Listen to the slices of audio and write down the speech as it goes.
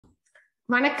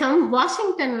வணக்கம்.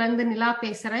 வாஷிங்டன்ல இருந்து நிலா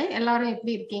பேசுறேன். எல்லாரும்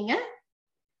எப்படி இருக்கீங்க?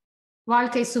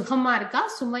 வாழ்க்கை சுகமா இருக்கா,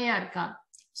 சுமையா இருக்கா?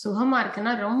 சுகமா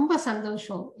இருக்குன்னா ரொம்ப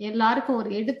சந்தோஷம். எல்லாருக்கும் ஒரு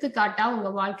எடுத்துக்காட்டா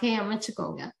உங்க வாழ்க்கையை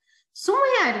அமைச்சுக்கோங்க.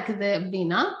 சுமையா இருக்குது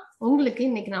அப்படின்னா உங்களுக்கு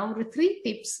இன்னைக்கு நான் ஒரு 3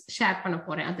 டிப்ஸ் ஷேர் பண்ண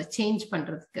போறேன் அதை சேஞ்ச்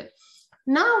பண்றதுக்கு.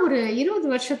 நான் ஒரு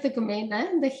 20 வருஷத்துக்கு மேல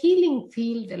இந்த ஹீலிங்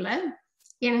ஃபீல்டுல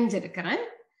இணைஞ்சிருக்கிறேன்.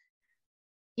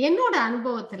 என்னோட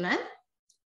அனுபவத்துல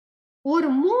ஒரு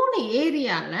 3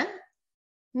 ஏரியால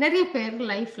நிறைய பேர்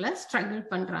லைஃப்ல ஸ்ட்ரகிள்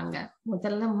பண்றாங்க.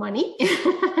 முதல்ல மணி,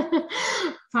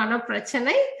 பண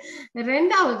பிரச்சனை,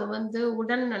 2வது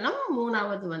உடல் நலம்,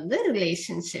 3வது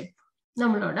ரிலேஷன்ஷிப்,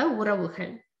 நம்மளோட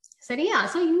உறவுகள். சரியா?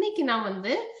 சோ இன்னைக்கு நான்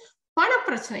பண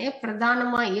பிரச்சனைய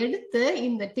பிரதானமா எடுத்து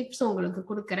இந்த டிப்ஸ் உங்களுக்கு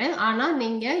கொடுக்கறேன். ஆனா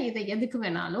நீங்க இதை எதுக்கு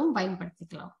வேணாலும்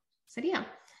பயன்படுத்திக்கலாம். சரியா?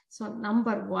 சோ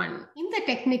நம்பர் 1, இந்த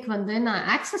டெக்னிக் நான்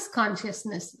ஆக்சஸ்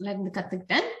கான்சியஸ்னஸ்ல இருந்து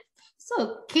கத்துக்கிட்டேன். சோ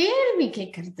கேள்வி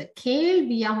கேட்கறது,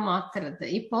 கேள்வியா மாத்துறது.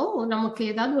 இப்போ நமக்கு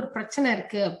ஏதாவது ஒரு பிரச்சனை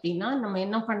இருக்கு அப்படின்னா நம்ம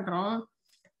என்ன பண்றோம்,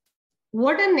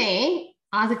 உடனே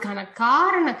அதுக்கான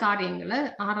காரண காரியங்களை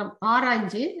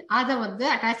ஆராய்ஞ்சு அதை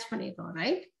அட்டாச் பண்ணிடுறோம்.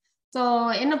 ரைட்? சோ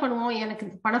என்ன பண்ணுவோம், எனக்கு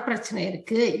பண பிரச்சனை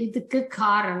இருக்கு, இதுக்கு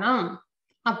காரணம்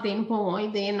அப்படின்னு போவோம்.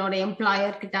 இது என்னோட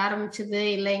எம்ப்ளாயர் கிட்ட ஆரம்பிச்சது,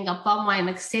 இல்ல எங்க அப்பா அம்மா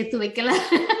எனக்கு சேர்த்து வைக்கல,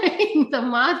 இந்த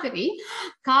மாதிரி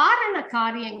காரண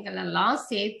காரியங்கள் எல்லாம்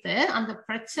சேர்த்து அந்த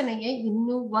பிரச்சனையை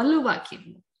இன்னும்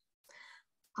வலுவாக்கிடணும்.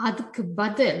 அதுக்கு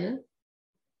பதில்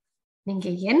நீங்க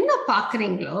என்ன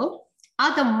பாக்குறீங்களோ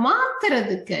அதை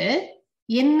மாத்துறதுக்கு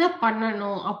என்ன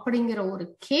பண்ணணும் அப்படிங்கிற ஒரு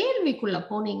கேள்விக்குள்ள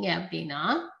போனீங்க அப்படின்னா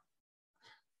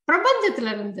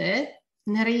பிரபஞ்சத்துல இருந்து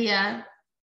நிறைய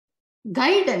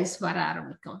கைடன்ஸ் வர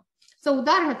ஆரம்பிக்கும். சோ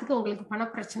உதாரணத்துக்கு உங்களுக்கு பண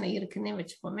பிரச்சனை இருக்குன்னு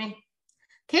வச்சுக்கோமே,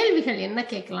 கேள்விகள் என்ன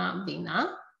கேட்கலாம் அப்படின்னா,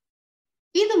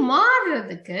 இது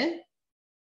மாறுறதுக்கு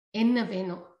என்ன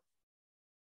வேணும்,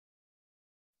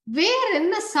 வேற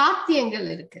என்ன சாத்தியங்கள்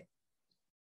இருக்கு,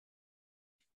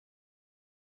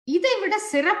 இதை விட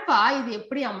சிறப்பா இது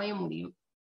எப்படி அமைய முடியும்.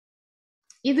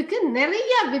 இதுக்கு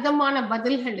நிறைய விதமான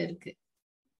பதில்கள் இருக்கு.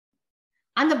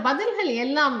 அந்த பதில்கள்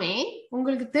எல்லாமே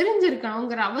உங்களுக்கு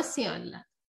தெரிஞ்சிருக்கணுங்கிற அவசியம் இல்லை.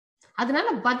 அதனால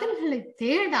பதில்களை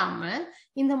தேடாம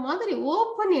இந்த மாதிரி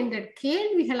ஓப்பன் எண்டட்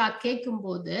கேள்விகளா கேட்கும்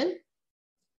போது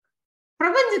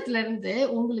பிரபஞ்சத்துல இருந்து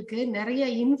உங்களுக்கு நிறைய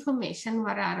இன்ஃபர்மேஷன்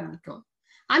வர ஆரம்பிக்கும்.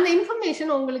 அந்த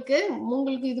இன்ஃபர்மேஷன் உங்களுக்கு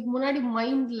இதுக்கு முன்னாடி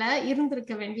மைண்ட்ல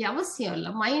இருந்திருக்க வேண்டிய அவசியம்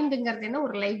இல்லை. மைண்டுங்கிறது என்ன,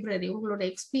 ஒரு லைப்ரரி, உங்களோட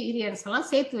எக்ஸ்பீரியன்ஸ் எல்லாம்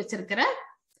சேர்த்து வச்சிருக்கிற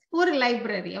ஒரு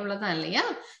லைப்ரரி, அவ்வளவுதான் இல்லையா?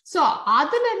 சோ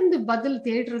அதுல இருந்து பதில்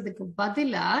தேடுறதுக்கு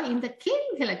பதிலா இந்த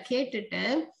கேள்விகளை கேட்டுட்டு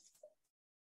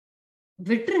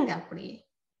விட்டுருங்க, அப்படியே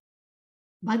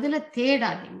பதில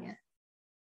தேடாதீங்க.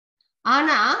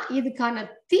 ஆனா இதுக்கான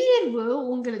தீர்வு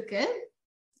உங்களுக்கு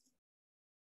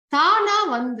தானா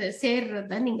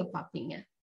சேர்றத நீங்க பாப்பீங்க.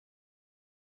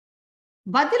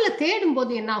 பதில தேடும்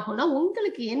போது என்ன ஆகும்னா,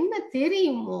 உங்களுக்கு என்ன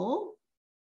தெரியுமோ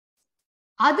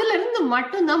அதுல இருந்து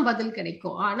மட்டும்தான் பதில்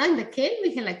கிடைக்கும். ஆனா இந்த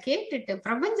கேள்விகளை கேட்டுட்டு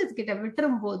பிரபஞ்சத்துக்கிட்ட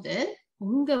விட்டுரும் போது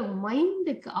உங்க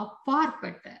மைண்டுக்கு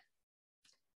அப்பாற்பட்ட,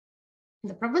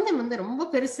 இந்த பிரபஞ்சம் ரொம்ப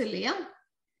பெருசு இல்லையா?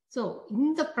 சோ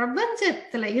இந்த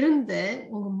பிரபஞ்சத்துல இருந்து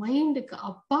உங்க மைண்டுக்கு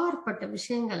அப்பாற்பட்ட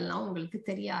விஷயங்கள்லாம் உங்களுக்கு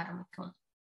தெரிய ஆரம்பிக்கும்.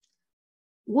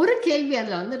 ஒரு கேள்வி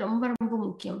அதுல ரொம்ப ரொம்ப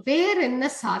முக்கியம். வேற என்ன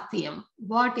சாத்தியம்?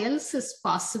 வாட் எல்ஸ் இஸ்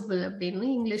பாசிபிள் அப்படின்னு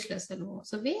இங்கிலீஷ்ல சொல்லுவோம்.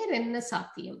 சோ வேற என்ன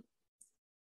சாத்தியம்?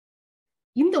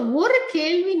 இந்த ஒரு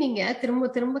கேள்வி நீங்க திரும்ப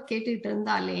திரும்ப கேட்டுட்டு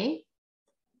இருந்தாலே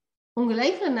உங்க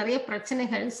லைஃப்ல நிறைய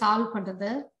பிரச்சனைகள்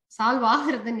சால்வ்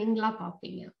ஆகிறத நீங்களா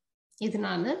பாப்பீங்க. இது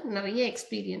நான் நிறைய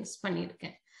எக்ஸ்பீரியன்ஸ்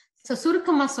பண்ணியிருக்கேன். சோ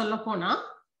சுருக்கமா சொல்ல போனா,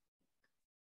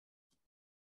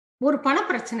 ஒரு பண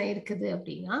பிரச்சனை இருக்குது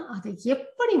அப்படின்னா அதை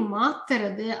எப்படி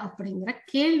மாத்துறது அப்படிங்கிற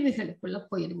கேள்விகளுக்குள்ள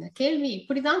போயிருங்க. கேள்வி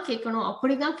இப்படிதான் கேட்கணும்,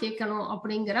 அப்படிதான் கேட்கணும்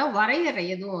அப்படிங்கிற வரையறை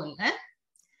எதுவும் இல்லை.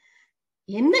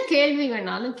 என்ன கேள்வி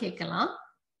வேணாலும் கேட்கலாம்.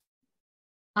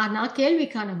 ஆனா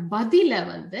கேள்விக்கான பதில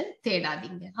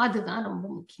தேடாதீங்க. அதுதான் ரொம்ப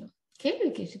முக்கியம். கேள்வி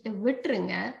கேட்டுட்டு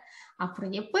விட்டுருங்க.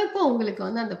 அப்புறம் எப்ப உங்களுக்கு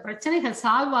அந்த பிரச்சனைகள்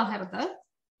சால்வ் ஆகிறத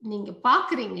நீங்க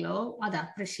பாக்குறீங்களோ அதை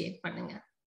அப்ரிஷியேட் பண்ணுங்க.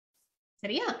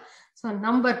 சரியா? சோ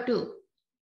நம்பர் 2,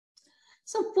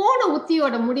 சோ போன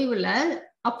உத்தியோட முடிவுல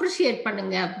அப்ரிஷியேட்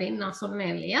பண்ணுங்க அப்படின்னு நான்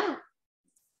சொன்னேன் இல்லையா?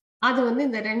 அது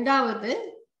இந்த 2வது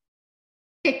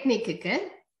டெக்னிக்கு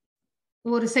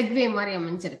ஒரு செக்வே மாதிரி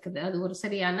அமைஞ்சிருக்குது. அது ஒரு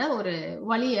சரியான ஒரு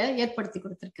வழியை ஏற்படுத்தி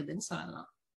கொடுத்திருக்குதுன்னு சொல்லலாம்.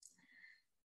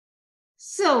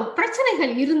 சோ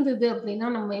பிரச்சனைகள் இருந்தது அப்படின்னா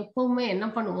நம்ம எப்பவுமே என்ன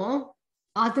பண்ணுவோம்,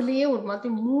 அதுலயே ஒரு மாதிரி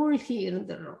மூழ்கி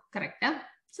இருந்துடுறோம். கரெக்டா?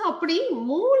 சோ அப்படி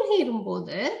மூழ்கி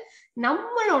இருக்கும்போது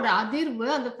நம்மளோட அதிர்வு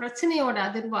அந்த பிரச்சனையோட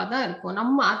அதிர்வா தான் இருக்கும்.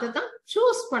 நம்ம அதை தான்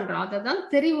சூஸ் பண்றோம், அதை தான்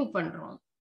தெரிவு பண்றோம்.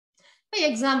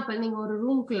 எக்ஸாம்பிள், நீங்க ஒரு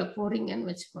ரூம்குள்ள போறீங்கன்னு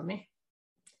வச்சுக்கோமே,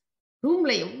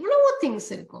 ரூம்ல எவ்வளவோ திங்ஸ்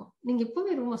இருக்கும். நீங்க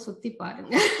இப்பவே ரூம சுத்தி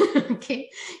பாருங்க. ஓகே.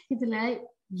 இதுல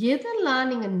எதெல்லாம்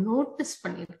நீங்க நோட்டீஸ்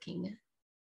பண்ணிருக்கீங்க?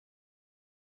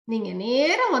 நீங்க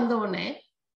நேரா வந்த உடனே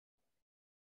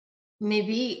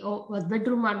மேபி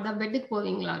பெட்ரூமா இருந்தா பெட்டுக்கு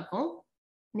போவீங்களா இருக்கும்.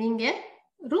 நீங்க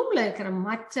ரூம்ல இருக்கிற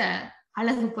மற்ற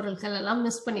அழகு பொருட்கள் எல்லாம்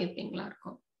மிஸ் பண்ணிருப்பீங்களா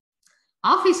இருக்கும்.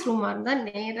 ஆபீஸ் ரூமா இருந்தா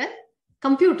நேர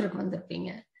கம்ப்யூட்டருக்கு வந்திருப்பீங்க.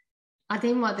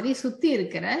 அதே மாதிரி சுத்தி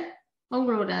இருக்கிற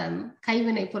உங்களோட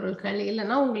கைவினை பொருட்கள்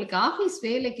இல்லைன்னா உங்களுக்கு ஆபீஸ்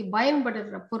வேலைக்கு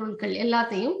பயன்படுற பொருட்கள்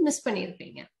எல்லாத்தையும் மிஸ்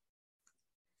பண்ணியிருப்பீங்க.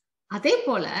 அதே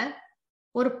போல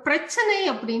ஒரு பிரச்சனை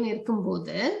அப்படின்னு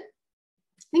இருக்கும்போது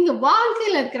நீங்க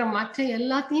வாழ்க்கையில இருக்கிற மற்ற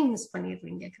எல்லாத்தையும் மிஸ்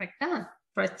பண்ணிடுறீங்க. கரெக்டா?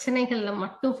 பிரச்சனைகள்ல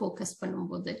மட்டும் போக்கஸ்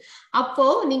பண்ணும்போது அப்போ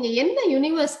நீங்க என்ன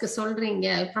யூனிவர்ஸ்க்கு சொல்றீங்க,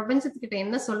 பிரபஞ்சத்துக்கிட்ட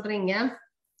என்ன சொல்றீங்க?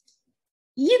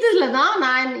 இதுலதான்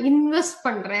நான் இன்வெஸ்ட்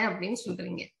பண்றேன் அப்படின்னு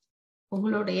சொல்றீங்க.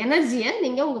 உங்களோட எனர்ஜிய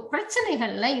நீங்க உங்க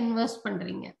பிரச்சனைகள்ல இன்வெஸ்ட்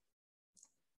பண்றீங்க.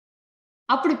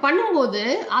 அப்படி பண்ணும்போது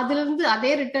அதுல இருந்து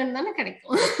அதே ரிட்டர்ன் தானே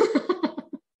கிடைக்கும்.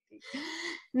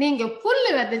 நீங்க புல்லு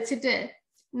விதைச்சிட்டு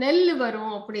நெல்லு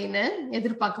வரும் அப்படின்னு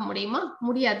எதிர்பார்க்க முடியுமா?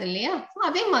 முடியாது இல்லையா?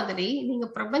 அதே மாதிரி நீங்க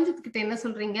பிரபஞ்சத்துக்கிட்ட என்ன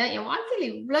சொல்றீங்க? என் வாழ்க்கையில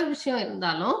இவ்வளவு விஷயம்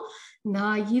இருந்தாலும்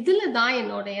நான் இதுலதான்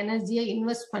என்னோட எனர்ஜியை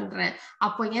இன்வெஸ்ட் பண்றேன்.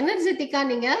 அப்போ எனர்ஜெட்டிக்கா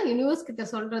நீங்க யூனிவர்ஸ் கிட்ட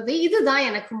சொல்றது இதுதான்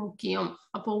எனக்கு முக்கியம்.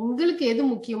 அப்போ உங்களுக்கு எது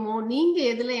முக்கியமோ, நீங்க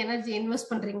எதுல எனர்ஜி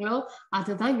இன்வெஸ்ட் பண்றீங்களோ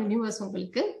அதுதான் யூனிவர்ஸ்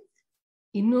உங்களுக்கு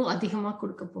இன்னும் அதிகமா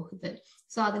கொடுக்க போகுது.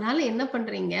 சோ அதனால என்ன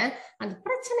பண்றீங்க? அந்த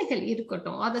பிரச்சனைகள்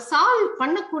இருக்கட்டும், அதை சால்வ்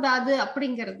பண்ணக்கூடாது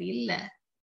அப்படிங்கிறது இல்ல.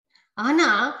 ஆனா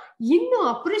இன்னும்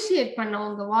அப்ரிஷியேட் பண்ண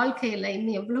உங்க வாழ்க்கையில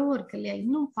இன்னும் எவ்வளவோ இருக்கு இல்லையா?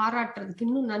 இன்னும் பாராட்டுறதுக்கு,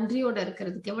 இன்னும் நன்றியோட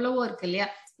இருக்கிறதுக்கு எவ்வளவோ இருக்கு இல்லையா?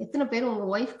 எத்தனை பேர் உங்க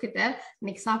ஒய்ஃப் கிட்ட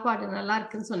இன்னைக்கு சாப்பாடு நல்லா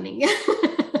இருக்குன்னு சொன்னீங்க?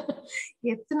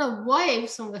 எத்தனை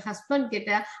ஒய்ஃப்ஸ் உங்க ஹஸ்பண்ட்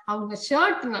கிட்ட அவங்க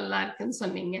ஷர்ட் நல்லா இருக்குன்னு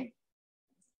சொன்னீங்க?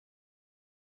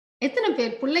 எத்தனை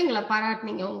பேர் பிள்ளைங்களை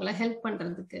பாராட்டினீங்க உங்களை ஹெல்ப்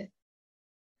பண்றதுக்கு?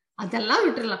 அதெல்லாம்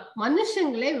விட்டுறலாம்,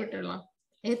 மனுஷங்களே விட்டுறலாம்.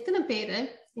 எத்தனை பேரு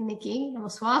இன்னைக்கு நம்ம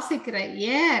சுவாசிக்கிற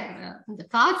ஏர், இந்த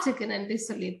காற்றுக்கு நன்றி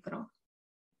சொல்லியிருக்கிறோம்,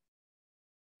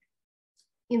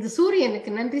 இந்த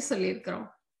சூரியனுக்கு நன்றி சொல்லியிருக்கிறோம்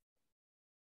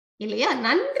இல்லையா?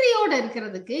 நன்றியோட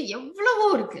இருக்கிறதுக்கு எவ்வளவோ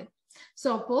இருக்கு. சோ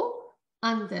அப்போ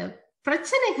அந்த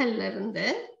பிரச்சனைகள்ல இருந்து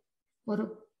ஒரு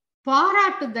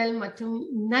பாராட்டுதல் மற்றும்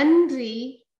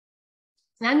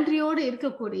நன்றியோடு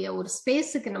இருக்கக்கூடிய ஒரு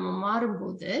ஸ்பேஸுக்கு நம்ம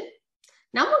மாறும்போது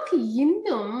நமக்கு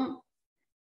இன்னும்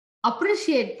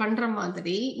அப்ரிஷியேட் பண்ற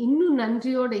மாதிரி, இன்னும்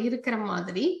நன்றியோட இருக்கிற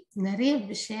மாதிரி நிறைய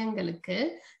விஷயங்களுக்கு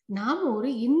நாம ஒரு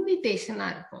இன்விடேஷனா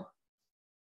இருப்போம்.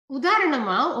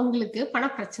 உதாரணமா உங்களுக்கு பண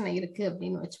பிரச்சனை இருக்கு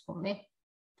அப்படின்னு வச்சுக்கோமே.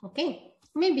 ஓகே,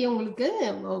 மேபி உங்களுக்கு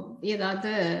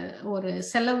ஏதாவது ஒரு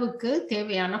செலவுக்கு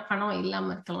தேவையான பணம்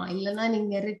இல்லாம இருக்கலாம். இல்லைன்னா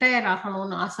நீங்க ரிட்டையர்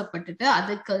ஆகணும்னு ஆசைப்பட்டுட்டு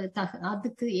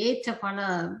அதுக்கு ஏற்ற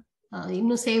பணம்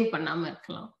இன்னும் சேவ் பண்ணாம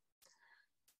இருக்கலாம்.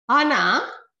 ஆனா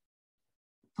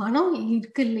பணம்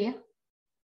இருக்கு இல்லையா?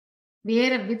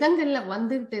 வேற விதங்கள்ல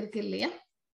வந்துட்டு இருக்கு இல்லையா?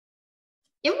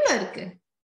 எவ்வளவு இருக்கு?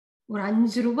 ஒரு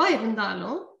 5 ரூபாய்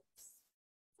இருந்தாலும்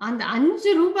அந்த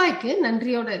 5 ரூபாய்க்கு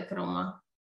நன்றியோட இருக்கிறோமா?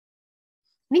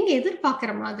 நீங்க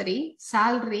எதிர்பார்க்கிற மாதிரி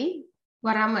சேலரி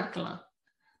வராம இருக்கலாம்.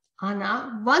 ஆனா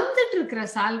வந்துட்டு இருக்கிற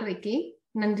சேலரிக்கு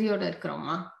நன்றியோட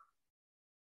இருக்கிறோமா?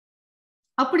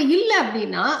 அப்படி இல்லை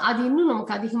அப்படின்னா அது இன்னும்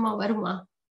நமக்கு அதிகமா வருமா?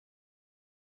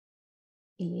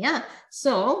 இல்லையா?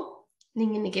 சோ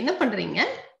நீங்க இன்னைக்கு என்ன பண்றீங்க?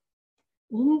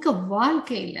 உங்க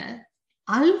வாழ்க்கையில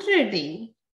ஆல்ரெடி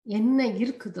என்ன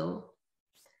இருக்குதோ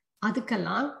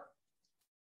அதுக்கெல்லாம்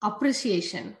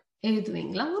அப்ரிசியேஷன்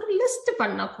எழுதுவீங்களா? ஒரு லிஸ்ட்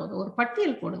பண்ணா போதும், ஒரு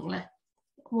பட்டியல் போடுங்களேன்.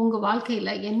 உங்க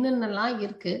வாழ்க்கையில என்னென்னலாம்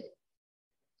இருக்கு,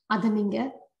 அதை நீங்க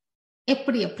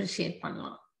எப்படி அப்ரிசியேட்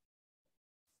பண்ணலாம்?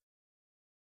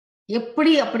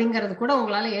 எப்படி அப்படிங்கறது கூட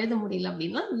உங்களால எழுத முடியல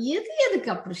அப்படின்னா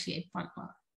எதுக்கு அப்ரிசியேட்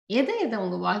பண்ணலாம்? எதை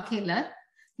உங்க வாழ்க்கையில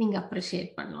நீங்க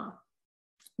அப்ரிசியேட் பண்ணலாம்?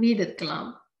 வீடு இருக்கலாம்,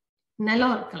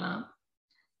 நிலம் இருக்கலாம்,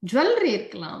 ஜுவல்லரி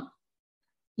இருக்கலாம்.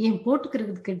 ஏன்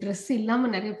போட்டுக்கிறதுக்கு ட்ரெஸ் இல்லாம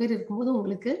நிறைய பேர் இருக்கும்போது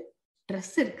உங்களுக்கு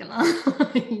ட்ரெஸ் இருக்கலாம்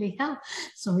இல்லையா?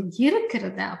 சோ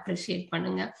இருக்கிறத அப்ரிசியேட்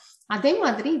பண்ணுங்க. அதே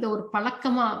மாதிரி இதை ஒரு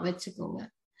பழக்கமா வச்சுக்கோங்க.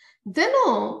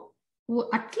 தினம்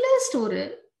அட்லீஸ்ட் ஒரு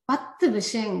 10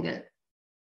 விஷயங்கள்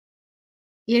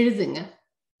எழுதுங்க.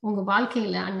 உங்க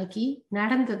வாழ்க்கையில அன்னைக்கு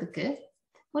நடந்ததுக்கு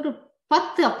ஒரு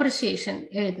 10 அப்ரிசியேஷன்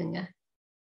எழுதுங்க.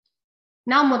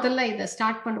 நான் முதல்ல இதை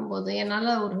ஸ்டார்ட் பண்ணும்போது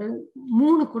என்னால ஒரு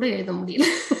 3 கூட எழுத முடியல.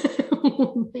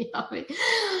 உண்மையாவே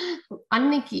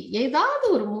அன்னைக்கு ஏதாவது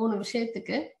ஒரு 3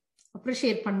 விஷயத்துக்கு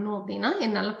அப்ரிசியேட் பண்ணணும் அப்படின்னா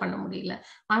என்னால பண்ண முடியல.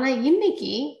 ஆனா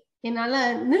இன்னைக்கு என்னால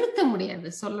நிறுத்த முடியாது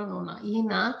சொல்லணும்னா.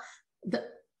 ஏன்னா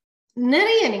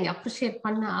நிறைய நீங்க அப்ரிசியேட்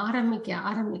பண்ண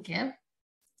ஆரம்பிக்க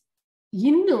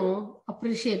இன்னும்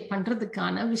அப்ரிஷியேட்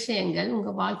பண்றதுக்கான விஷயங்கள் உங்க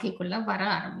வாழ்க்கைக்குள்ள வர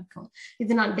ஆரம்பிக்கும்.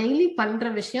 இது நான் டெய்லி பண்ற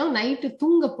விஷயம். நைட்டு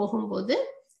தூங்க போகும்போது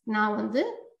நான் வந்து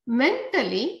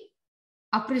மென்டலி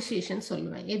அப்ரிசியேஷன்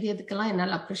சொல்லுவேன். எதுக்கெல்லாம்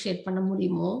என்னால அப்ரிஷியேட் பண்ண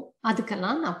முடியுமோ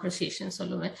அதுக்கெல்லாம் நான் அப்ரிசியேஷன்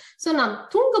சொல்லுவேன். சோ நான்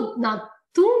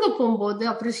தூங்க போகும்போது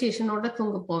அப்ரிசியேஷனோட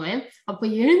தூங்க போவேன். அப்ப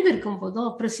எழுந்திருக்கும் போதும்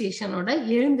அப்ரிசியேஷனோட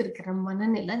எழுந்திருக்கிற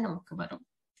மனநிலை நமக்கு வரும்.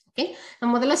 ஓகே,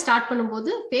 நான் முதல்ல ஸ்டார்ட்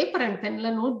பண்ணும்போது பேப்பர் அண்ட் பென்ல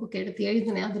நோட் புக் எடுத்து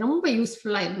எழுதினேன். அது ரொம்ப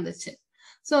யூஸ்ஃபுல்லா இருந்துச்சு.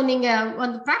 சோ நீங்க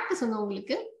அந்த பிராக்டிஸ் வந்து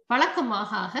உங்களுக்கு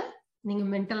பழக்கமாக நீங்க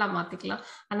மென்டலா மாத்திக்கலாம்.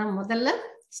 ஆனா முதல்ல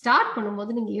ஸ்டார்ட்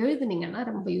பண்ணும்போது நீங்க எழுதுனீங்கன்னா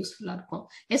ரொம்ப யூஸ்ஃபுல்லா இருக்கும்.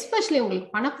 எஸ்பெஷலி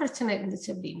உங்களுக்கு பண பிரச்சனை இருந்துச்சு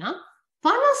அப்படின்னா,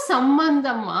 பண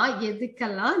சம்பந்தமா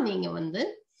எதுக்கெல்லாம் நீங்க வந்து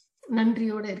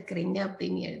நன்றியோட இருக்கிறீங்க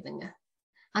அப்படின்னு எழுதுங்க.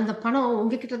 அந்த பணம்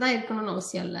உங்ககிட்டதான் இருக்கணும்னு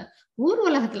அவசியம் இல்ல. ஊர்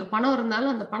உலகத்துல பணம்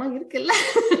இருந்தாலும் அந்த பணம் இருக்குல்ல,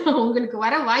 உங்களுக்கு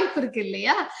வர வாய்ப்பு இருக்கு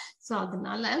இல்லையா? சோ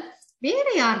அதனால வேற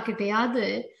யார்கிட்டயாவது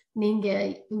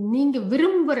நீங்க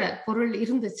விரும்புற பொருள்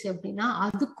இருந்துச்சு அப்படின்னா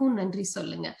அதுக்கும் நன்றி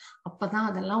சொல்லுங்க. அப்பதான்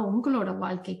அதெல்லாம் உங்களோட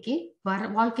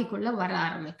வாழ்க்கைக்குள்ள வர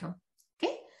ஆரம்பிக்கும். ஓகே,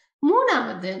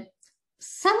 மூணாவது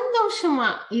சந்தோஷமா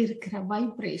இருக்கிற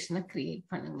வைப்ரேஷனை கிரியேட்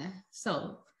பண்ணுங்க. சோ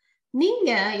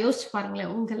நீங்க யோசிச்சு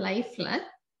பாருங்களேன், உங்க லைஃப்ல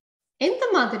எந்த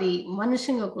மாதிரி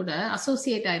மனுஷங்க கூட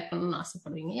அசோசியேட் ஆயிருக்கணும்னு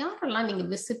ஆசைப்படுவீங்க? யாரெல்லாம் நீங்க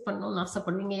விசிட் பண்ணணும்னு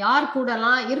ஆசைப்படுவீங்க? யார் கூட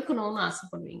எல்லாம் இருக்கணும்னு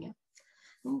ஆசைப்படுவீங்க?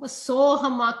 ரொம்ப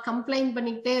சோகமா கம்ப்ளைண்ட்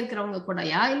பண்ணிக்கிட்டே இருக்கிறவங்க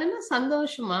கூடயா, இல்லைன்னா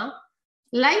சந்தோஷமா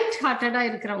லைட் ஹார்ட்டடா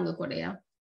இருக்கிறவங்க கூடயா?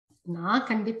 நான்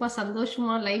கண்டிப்பா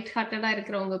சந்தோஷமா லைட் ஹார்ட்டடா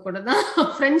இருக்கிறவங்க கூட தான்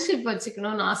ஃப்ரெண்ட்ஷிப்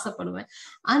வச்சுக்கணும்னு ஆசைப்படுவேன்.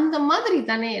 அந்த மாதிரி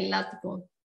தானே எல்லாத்துக்கும்,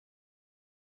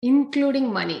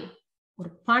 இன்க்ளூடிங் மணி.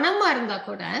 ஒரு பணமா இருந்தா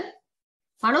கூட,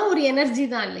 பணம் ஒரு எனர்ஜி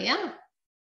தான் இல்லையா?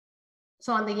 சோ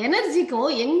அந்த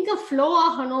எனர்ஜிக்கும் எங்க ஃப்ளோ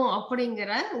ஆகணும்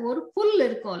அப்படிங்கிற ஒரு புல்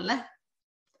இருக்கும்ல.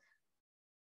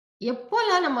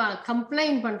 எப்போல்லாம் நம்ம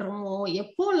கம்ப்ளைண்ட் பண்றோமோ,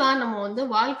 எப்போல்லாம் நம்ம வந்து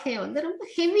வாழ்க்கைய வந்து ரொம்ப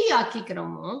ஹெவி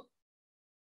ஆக்கிக்கிறோமோ,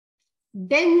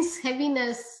 டென்ஸ்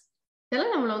ஹெவினஸ்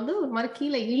இதெல்லாம் நம்மள வந்து ஒரு மாதிரி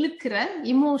கீழே இழுக்கிற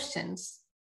இமோஷன்ஸ்,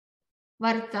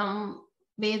 வருத்தம்,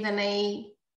 வேதனை,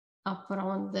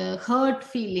 அப்புறம் வந்து ஹர்ட்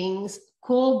ஃபீலிங்ஸ்,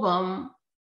 கோபம்,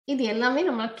 இது எல்லாமே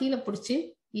நம்ம கீழே பிடிச்சி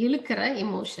இழுக்கிற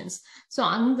இமோஷன்ஸ். சோ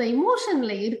அந்த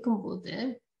இமோஷன்ல இருக்கும்போது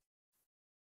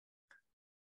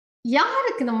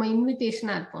யாருக்கு நம்ம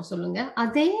இன்விடேஷனா இருப்போம் சொல்லுங்க?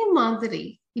 அதே மாதிரி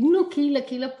இன்னும்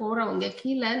கீழே போறவங்க,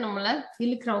 கீழே நம்மள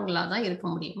இழுக்கிறவங்களா தான் இருக்க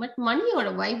முடியும். பட் மணியோட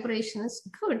vibration is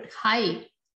good, high.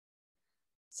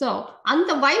 So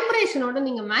அந்த வைப்ரேஷனோட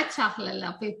நீங்க மேட்ச் ஆகல,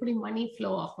 அப்ப எப்படி மணி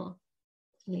ஃப்ளோ ஆகும்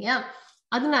இல்லையா?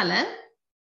 அதனால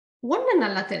ஒண்ணு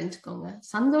நல்லா தெரிஞ்சுக்கோங்க,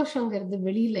 சந்தோஷங்கிறது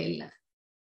வெளியில இல்ல.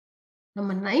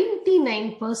 நம்ம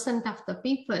 99% ஆஃப் த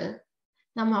பீப்புள்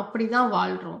நம்ம அப்படிதான்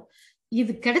வாழ்றோம்.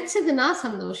 இது கிடைச்சதுன்னா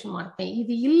சந்தோஷமா இருப்பேன்,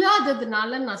 இது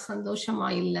இல்லாததுனால நான் சந்தோஷமா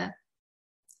இல்ல,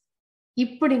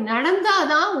 இப்படி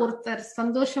நடந்தாதான் ஒருத்தர்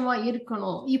சந்தோஷமா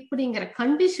இருக்கணும், இப்படிங்கிற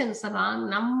கண்டிஷன்ஸ் எல்லாம்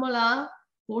நம்மளா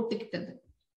போட்டுக்கிட்டது.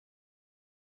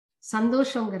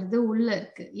 சந்தோஷங்கிறது உள்ள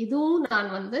இருக்கு. இதுவும்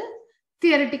நான் வந்து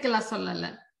தியரிட்டிக்கலா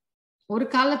சொல்லல. ஒரு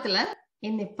காலத்துல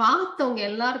என்னை பார்த்தவங்க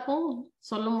எல்லாருக்கும்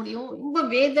சொல்ல முடியும், ரொம்ப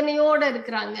வேதனையோட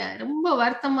இருக்கிறாங்க, ரொம்ப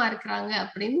வருத்தமா இருக்கிறாங்க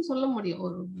அப்படின்னு சொல்ல முடியும்.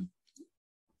 ஒரு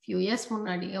ஃபியூ இயர்ஸ்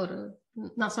முன்னாடி,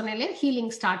 நான் சொன்னேன் இல்லையா,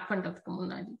 ஹீலிங் ஸ்டார்ட் பண்றதுக்கு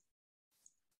முன்னாடி.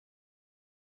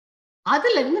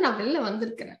 அதுல இருந்து நான் வெளில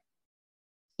வந்திருக்கிறேன்.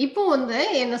 இப்போ வந்து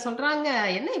என்ன சொல்றாங்க,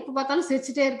 என்ன இப்ப பார்த்தாலும்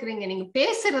சிரிச்சுட்டே இருக்கிறீங்க, நீங்க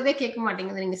பேசுறதே கேட்க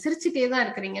மாட்டேங்குது, நீங்க சிரிச்சுட்டே தான்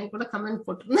இருக்கிறீங்கன்னு கூட கமெண்ட்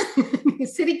போட்டிருந்தேன். நீங்க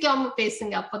சிரிக்காம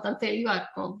பேசுங்க, அப்பதான் தெளிவா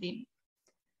இருக்கும் அப்படின்னு.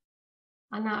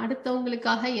 ஆனா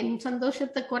அடுத்தவங்களுக்காக என்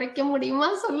சந்தோஷத்தை குறைக்க முடியுமா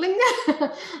சொல்லுங்க?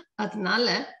 அதனால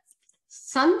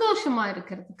சந்தோஷமா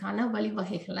இருக்கிறதுக்கான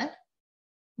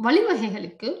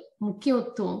வழிவகைகளுக்கு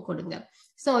முக்கியத்துவம் கொடுங்க.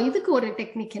 சோ இதுக்கு ஒரு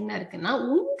டெக்னிக் என்ன இருக்குன்னா,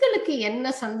 உங்களுக்கு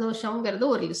என்ன சந்தோஷம்ங்கிறது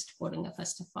ஒரு லிஸ்ட் போடுங்க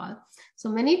first of all. So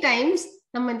many times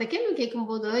நம்ம இந்த கேள்வி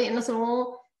கேட்கும்போது என்ன சொல்லுவோம்,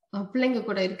 பிள்ளைங்க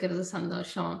கூட இருக்கிறது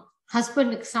சந்தோஷம்,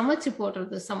 ஹஸ்பண்டுக்கு சமைச்சு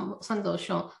போடுறது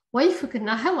சந்தோஷம், ஒய்ஃபுக்கு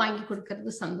நகை வாங்கி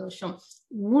கொடுக்கறது சந்தோஷம்.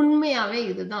 உண்மையாவே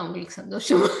இதுதான் உங்களுக்கு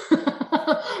சந்தோஷம்?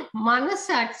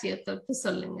 மனசாட்சியை தொட்டு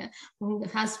சொல்லுங்க. உங்க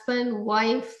husband,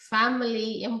 wife, family,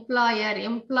 employer,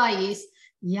 employees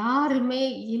யாருமே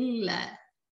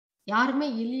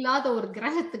இல்லாத ஒரு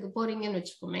கிரகத்துக்கு போறீங்கன்னு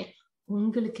வச்சுக்கோமே,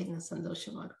 உங்களுக்கு என்ன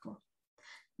சந்தோஷமா இருக்கும்?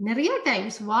 நிறைய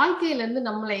டைம்ஸ் வாழ்க்கையில இருந்து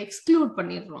நம்மளை எக்ஸ்க்ளூட்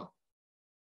பண்ணிடுறோம்.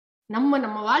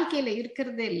 நம்ம வாழ்க்கையில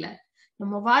இருக்கிறதே இல்ல.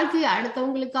 நம்ம வாழ்க்கையை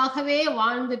அடுத்தவங்களுக்காகவே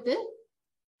வாழ்ந்துட்டு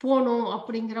போகணும்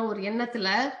அப்படிங்கிற ஒரு எண்ணத்துல,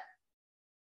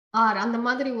 அந்த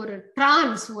மாதிரி ஒரு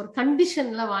ஒரு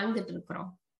கண்டிஷன்ல வாழ்ந்துட்டு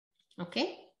இருக்கிறோம். ஓகே,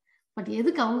 பட்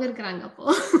எதுக்கு அவங்க இருக்கிறாங்க அப்போ?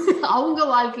 அவங்க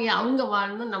வாழ்க்கையை அவங்க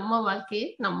வாழணும், நம்ம வாழ்க்கையை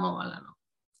நம்ம வாழணும்.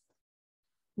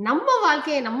 நம்ம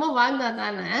வாழ்க்கையை நம்ம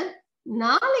வாழ்ந்தாதானே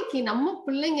நாளைக்கு நம்ம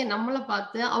பிள்ளைங்க நம்மளை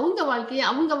பார்த்து அவங்க வாழ்க்கையை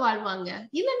அவங்க வாழ்வாங்க.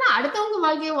 இல்லைன்னா அடுத்தவங்க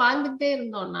வாழ்க்கையை வாழ்ந்துட்டே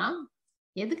இருந்தோம்னா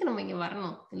எதுக்கு நம்ம இங்க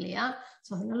வரணும் இல்லையா? சோ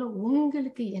அதனால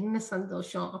உங்களுக்கு என்ன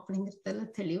சந்தோஷம் அப்படிங்கறதுல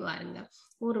தெளிவா இருங்க.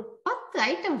 ஒரு 10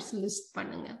 ஐட்டம்ஸ் லிஸ்ட்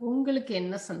பண்ணுங்க. உங்களுக்கு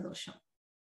என்ன சந்தோஷம்?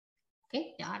 ஓகே,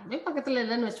 யாருமே பக்கத்துல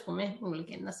இல்லைன்னு வச்சுக்கோமே,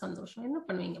 உங்களுக்கு என்ன சந்தோஷம்? என்ன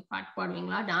பண்ணுவீங்க? பாட்டு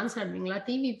பாடுவீங்களா? டான்ஸ் ஆடுவீங்களா?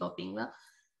 டிவி பார்ப்பீங்களா?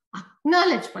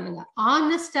 அக்னாலேஜ் பண்ணுங்க.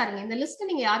 ஆனஸ்டா இருங்க. இந்த லிஸ்ட்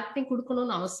நீங்க யார்கிட்டையும்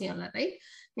கொடுக்கணும்னு அவசியம் இல்லை, ரைட்?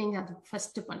 நீங்க அது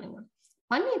ஃபர்ஸ்ட் பண்ணுங்க.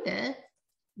 பண்ணிட்டு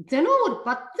தினம் ஒரு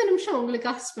 10 நிமிஷம்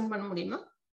உங்களுக்காக ஸ்பெண்ட் பண்ண முடியுமா?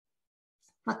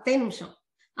 10 நிமிஷம்.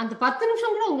 அந்த 10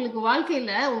 நிமிஷம் கூட உங்களுக்கு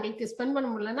வாழ்க்கையில உங்களுக்கு ஸ்பெண்ட் பண்ண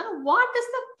முடியலன்னா what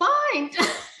is the point?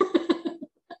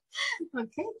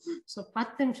 Okay, so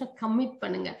 10 நிமிஷம் கமிட்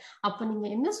பண்ணுங்க. அப்ப நீங்க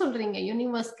என்ன சொல்றீங்க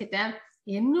யூனிவர்ஸ் கிட்ட?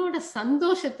 என்னோட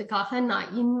சந்தோஷத்துக்காக நான்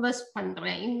இன்வெஸ்ட்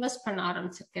பண்ண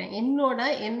ஆரம்பிச்சிருக்கேன்.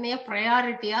 என்னைய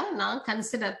ப்ரையாரிட்டியா நான்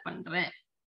கன்சிடர் பண்றேன்.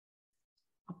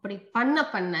 அப்படி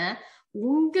பண்ண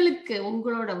உங்களுக்கு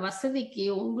உங்களோட வசதிக்கு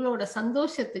உங்களோட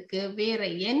சந்தோஷத்துக்கு வேற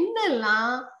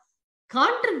என்னெல்லாம்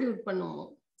கான்ட்ரிபியூட் பண்ணுவோம்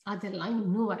அதெல்லாம்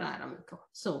இன்னும் வர ஆரம்பிக்கும்.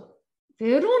 சோ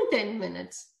வெறும் 10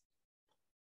 மினிட்ஸ்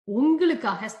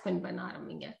உங்களுக்காக ஸ்பெண்ட் பண்ண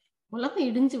ஆரம்பிங்க. உலகம்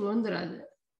இடிஞ்சு விழுந்துராது,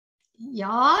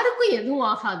 யாருக்கும் எதுவும்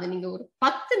ஆகாது. நீங்க ஒரு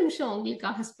 10 நிமிஷம்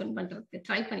உங்களுக்காக ஸ்பெண்ட் பண்றதுக்கு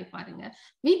ட்ரை பண்ணி பாருங்க.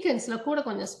 வீக்கெண்ட்ஸ்ல கூட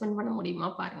கொஞ்சம் ஸ்பெண்ட் பண்ண முடியுமா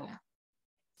பாருங்க.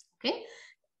 ஓகே,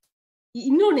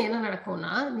 இன்னொன்னு என்ன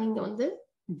நடக்கும்னா நீங்க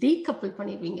டீகப்பிள்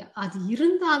பண்ணிடுவீங்க. அது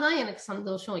இருந்தாதான் எனக்கு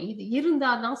சந்தோஷம், இது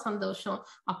இருந்தாதான் சந்தோஷம்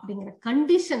அப்படிங்கிற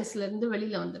கண்டிஷன்ஸ்ல இருந்து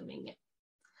வெளியில வந்துடுவீங்க.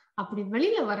 அப்படி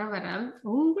வெளியில வர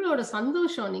உங்களோட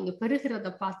சந்தோஷம் நீங்க பெருகிறத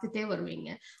பார்த்துட்டே வருவீங்க.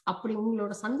 அப்படி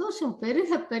உங்களோட சந்தோஷம்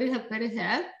பெருக பெருக பெருக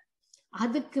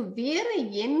அதுக்கு வேற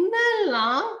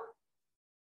என்னெல்லாம்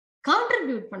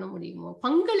கான்ட்ரிபியூட் பண்ண முடியுமோ,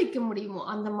 பங்களிக்க முடியுமோ,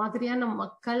 அந்த மாதிரியான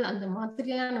மக்கள், அந்த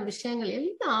மாதிரியான விஷயங்கள்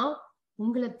எல்லாம்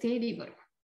உங்களை தேடி வரும்.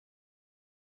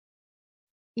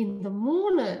 இந்த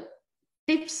 3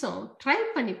 டிப்ஸும் ட்ரை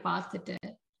பண்ணி பார்த்துட்டு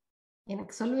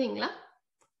எனக்கு சொல்லுவீங்களா?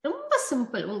 ரொம்ப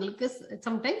சிம்பிள். உங்களுக்கு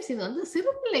சம்டைம்ஸ் இது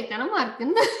சிறுபிள்ளைத்தனமா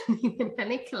இருக்குன்னு நீங்க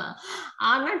நினைக்கலாம்.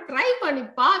 ஆனா ட்ரை பண்ணி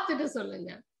பார்த்துட்டு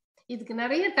சொல்லுங்க. இதுக்கு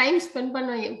நிறைய டைம் ஸ்பெண்ட்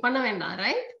பண்ண வேண்டாம்,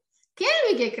 ரைட்?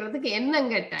 கேள்வி கேட்கறதுக்கு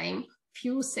என்னங்க டைம்?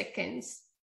 few seconds.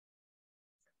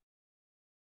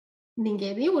 நீங்க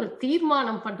எதையும் ஒரு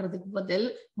தீர்மானம் பண்றதுக்கு பதில்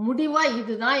முடிவா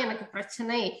இதுதான் எனக்கு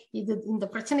பிரச்சனை, இந்த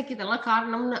பிரச்சனைக்கு இதெல்லாம்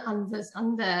காரணம்னு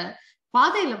அந்த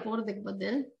பாதையில போறதுக்கு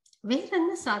பதில் வேற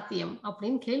என்ன சாத்தியம்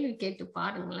அப்படின்னு கேள்வி கேட்டு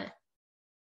பாருங்களேன்.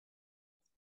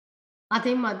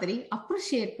 அதே மாதிரி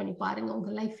அப்ரிஷியேட் பண்ணி பாருங்க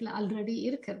உங்க லைஃப்ல ஆல்ரெடி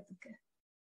இருக்கிறதுக்கு.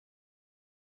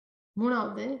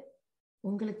 3வது,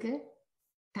 உங்களுக்கு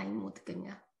டைம் ஒதுக்குங்க.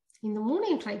 இந்த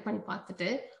 3ஐயும் ட்ரை பண்ணி பார்த்துட்டு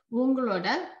உங்களோட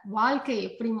வாழ்க்கை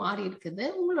எப்படி மாறி இருக்குது,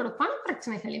 உங்களோட பண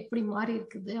பிரச்சனைகள் எப்படி மாறி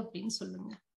இருக்குது அப்படின்னு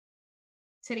சொல்லுங்க.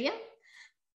 சரியா?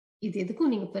 இது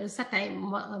எதுக்கும் நீங்க பெருசா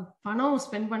பணம்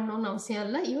ஸ்பெண்ட் பண்ணணும்னு அவசியம்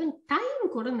இல்லை. ஈவன் டைம்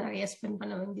கூட நிறைய ஸ்பெண்ட்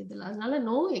பண்ண வேண்டியது இல்லை. அதனால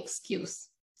நோ எக்ஸ்கியூஸ்.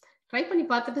 ட்ரை பண்ணி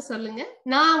பார்த்துட்டு சொல்லுங்க.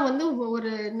 நான்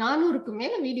ஒரு 400க்கு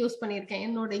மேல வீடியோஸ் பண்ணியிருக்கேன்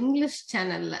என்னோட இங்கிலீஷ்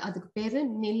சேனல்ல. அதுக்கு பேரு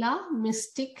நிலா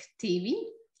மிஸ்டிக் டிவி.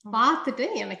 பார்த்துட்டு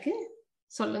எனக்கு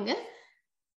சொல்லுங்க.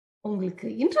 உங்களுக்கு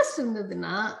இன்ட்ரெஸ்ட்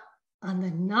இருந்ததுன்னா அந்த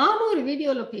 400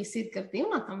 வீடியோல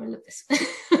பேசியிருக்கிறதையும் நான் தமிழ்ல பேசுவேன்.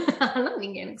 ஆனா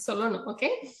நீங்க எனக்கு சொல்லணும். ஓகே,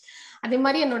 அதே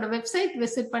மாதிரி என்னோட வெப்சைட்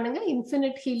விசிட் பண்ணுங்க,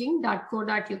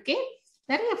 infinitehealing.co.uk.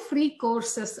 நிறைய ஃப்ரீ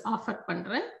கோர்சஸ் ஆஃபர்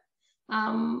பண்றேன்.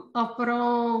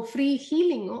 அப்புறம் ஃப்ரீ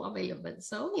ஹீலிங்கும் அவைலபிள்.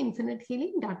 So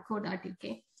infinitehealing.co.uk.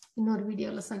 இன்னொரு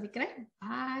வீடியோல சந்திக்கிறேன்.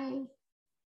 பாய்.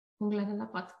 உங்களை நல்லா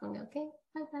பார்த்துக்கோங்க. ஓகே,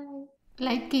 பாய் பாய்.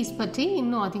 லைட் கீஸ் பற்றி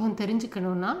இன்னும் அதிகம்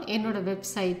தெரிஞ்சுக்கணுன்னா என்னோட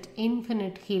வெப்சைட்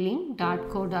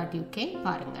infinitehealing.co.uk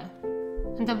பாருங்கள்.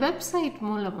 இந்த வெப்சைட்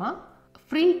மூலமாக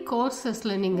ஃப்ரீ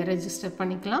கோர்சஸில் நீங்கள் ரெஜிஸ்டர்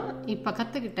பண்ணிக்கலாம். இப்போ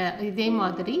கற்றுக்கிட்ட இதே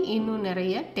மாதிரி இன்னும்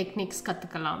நிறைய டெக்னிக்ஸ்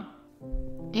கற்றுக்கலாம்.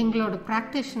 எங்களோட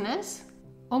ப்ராக்டிஷனர்ஸ்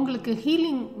உங்களுக்கு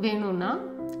ஹீலிங் வேணும்னா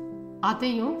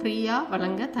அதையும் ஃப்ரீயாக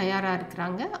வழங்க தயாராக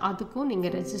இருக்கிறாங்க. அதுக்கும்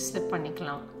நீங்கள் ரெஜிஸ்டர்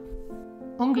பண்ணிக்கலாம்.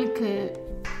 உங்களுக்கு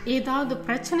ஏதாவது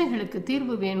பிரச்சனைகளுக்கு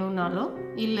தீர்வு வேணும்னாலோ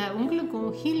இல்லை உங்களுக்கும்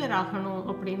ஹீலர் ஆகணும்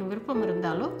அப்படின்னு விருப்பம்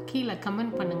இருந்தாலோ கீழே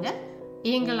கமெண்ட் பண்ணுங்கள்.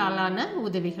 எங்களாலான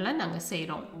உதவிகளை நாங்கள்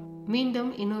செய்கிறோம்.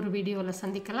 மீண்டும் இன்னொரு வீடியோவில்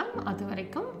சந்திக்கலாம். அது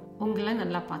வரைக்கும் உங்களை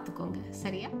நல்லா பார்த்துக்கோங்க.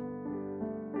 சரியா?